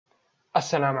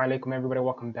Assalamu alaikum everybody,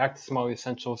 welcome back to Somali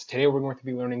Essentials. Today we're going to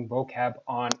be learning vocab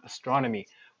on astronomy.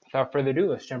 Without further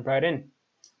ado, let's jump right in.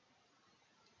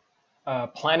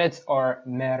 Planets are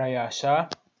Merayasha.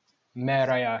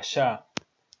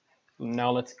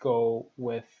 Now let's go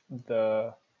with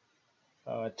the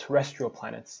terrestrial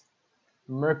planets.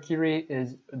 Mercury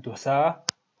is Dusa.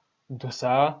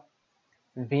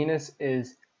 Venus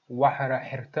is Wahara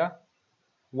Hirta.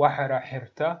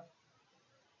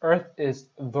 Earth is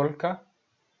Dhulka,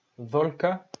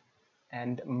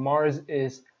 and Mars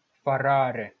is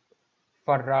Farare,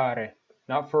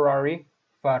 not Ferrari,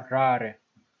 Farare.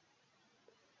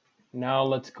 Now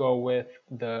let's go with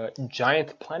the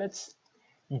giant planets.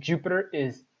 Jupiter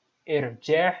is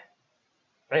Irjeh.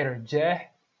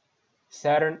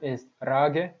 Saturn is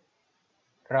Rage.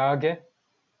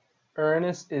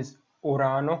 Uranus is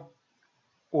Urano,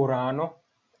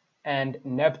 and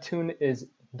Neptune is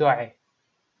Doe.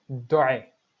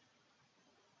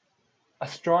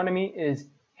 Astronomy is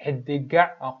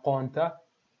Hiddiga Aqonta.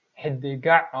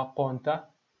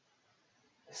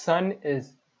 Sun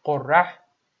is Qurrah.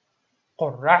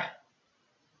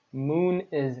 Moon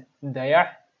is Dayah.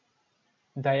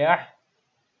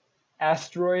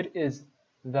 Asteroid is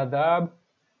Dhadab.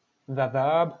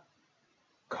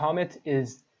 Comet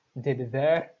is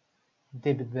Dibdar.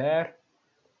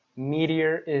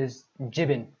 Meteor is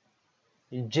Jibin.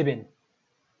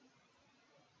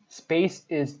 Space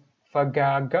is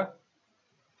Fagaga.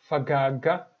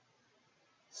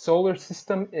 Solar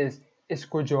system is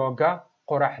Iskujoga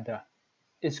Qorahda.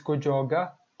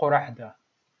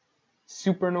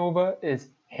 Supernova is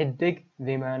Hiddig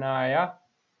Dhimanaya.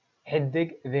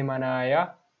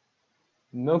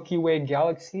 Milky Way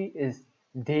galaxy is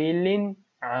Dailin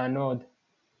Anod.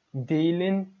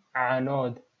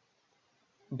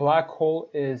 Black hole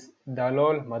is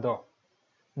Dalol Mado.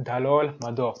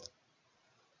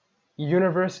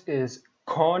 Universe is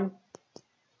Kon.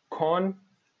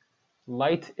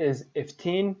 Light is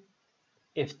Ifteen.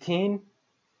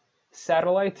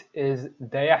 Satellite is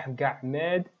Dayah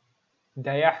Ga'med.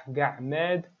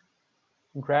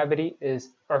 Gravity is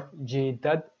Urf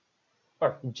Jidad.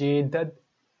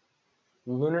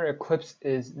 Lunar eclipse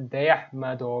is Dayah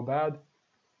Madobad.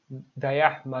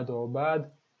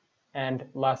 And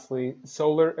lastly,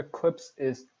 solar eclipse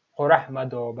is Qorah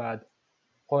Madobad.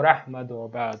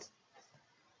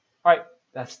 Alright,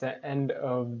 that's the end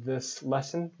of this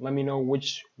lesson. Let me know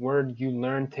which word you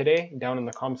learned today down in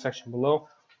the comment section below.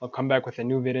 I'll come back with a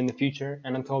new video in the future.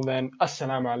 And until then,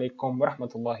 Assalamu alaikum wa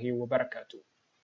rahmatullahi wa barakatuh.